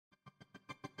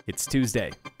It's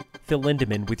Tuesday. Phil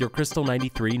Lindemann with your Krystal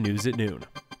 93 News at noon.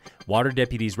 Water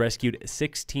deputies rescued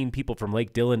 16 people from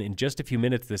Lake Dillon in just a few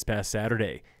minutes this past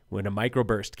Saturday when a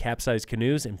microburst capsized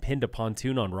canoes and pinned a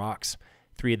pontoon on rocks.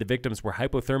 3 of the victims were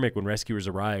hypothermic when rescuers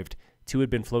arrived. 2 had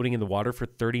been floating in the water for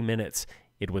 30 minutes.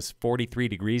 It was 43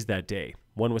 degrees that day.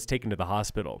 1 was taken to the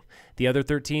hospital. The other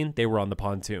 13, they were on the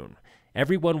pontoon.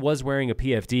 Everyone was wearing a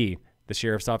PFD. The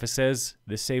sheriff's office says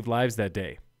this saved lives that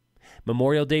day.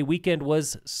 Memorial Day weekend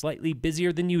was slightly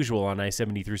busier than usual on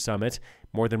I-70 through Summit.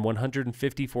 More than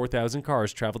 154,000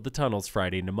 cars traveled the tunnels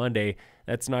Friday into Monday.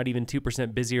 That's not even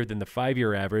 2% busier than the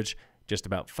 5-year average, just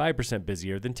about 5%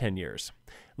 busier than 10 years.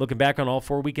 Looking back on all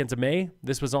 4 weekends of May,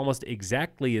 this was almost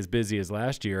exactly as busy as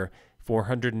last year.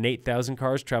 408,000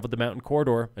 cars traveled the mountain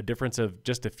corridor, a difference of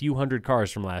just a few hundred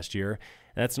cars from last year.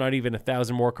 That's not even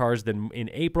 1,000 more cars than in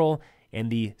April,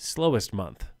 and the slowest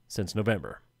month since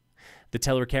November. The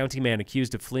Teller County man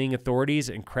accused of fleeing authorities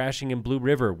and crashing in Blue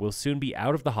River will soon be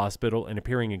out of the hospital and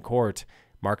appearing in court.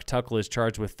 Mark Tuckle is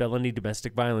charged with felony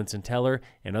domestic violence in Teller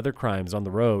and other crimes on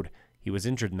the road. He was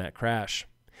injured in that crash.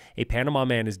 A Panama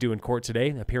man is due in court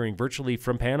today, appearing virtually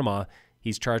from Panama.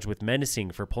 He's charged with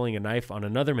menacing for pulling a knife on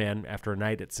another man after a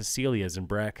night at Cecilia's in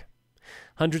Breck.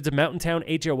 Hundreds of mountain town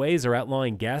HOAs are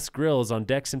outlawing gas grills on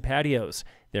decks and patios.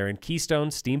 They're in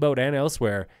Keystone, Steamboat, and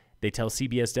elsewhere. They tell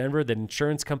CBS Denver that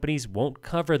insurance companies won't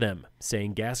cover them,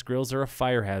 saying gas grills are a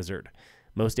fire hazard.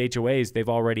 Most HOAs, they've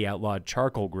already outlawed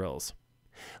charcoal grills.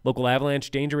 Local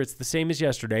avalanche danger, it's the same as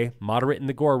yesterday. Moderate in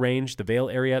the Gore Range, the Vale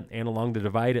area, and along the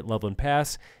divide at Loveland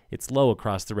Pass. It's low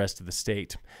across the rest of the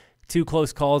state. 2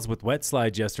 close calls with wet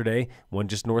slides yesterday, one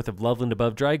just north of Loveland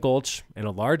above Dry Gulch, and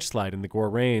a large slide in the Gore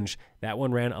Range. That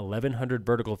one ran 1,100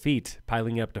 vertical feet,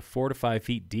 piling up to 4 to 5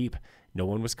 feet deep. No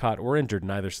one was caught or injured in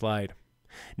either slide.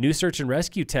 New search and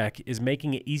rescue tech is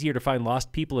making it easier to find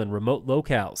lost people in remote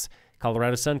locales.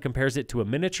 Colorado Sun compares it to a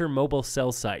miniature mobile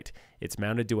cell site. It's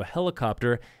mounted to a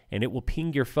helicopter, and it will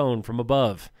ping your phone from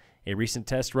above. A recent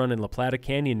test run in La Plata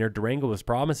Canyon near Durango was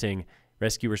promising.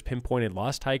 Rescuers pinpointed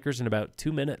lost hikers in about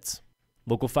 2 minutes.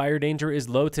 Local fire danger is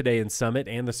low today in Summit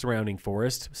and the surrounding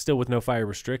forest, still with no fire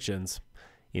restrictions.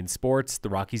 In sports, the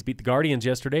Rockies beat the Guardians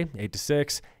yesterday,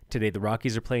 8-6. Today, the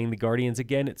Rockies are playing the Guardians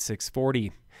again at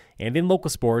 6:40. And in local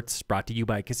sports, brought to you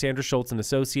by Cassandra Schultz and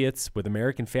Associates with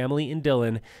American Family in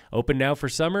Dillon. Open now for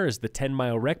summer is the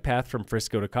Tenmile Recpath from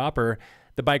Frisco to Copper.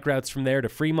 The bike routes from there to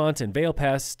Fremont and Vail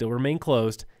Pass still remain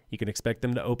closed. You can expect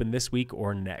them to open this week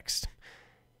or next.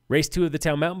 Race 2 of the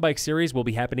Town Mountain Bike Series will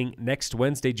be happening next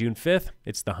Wednesday, June 5th.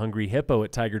 It's the Hungry Hippo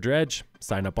at Tiger Dredge.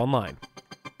 Sign up online.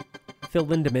 Phil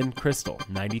Lindemann, Krystal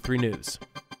 93 News.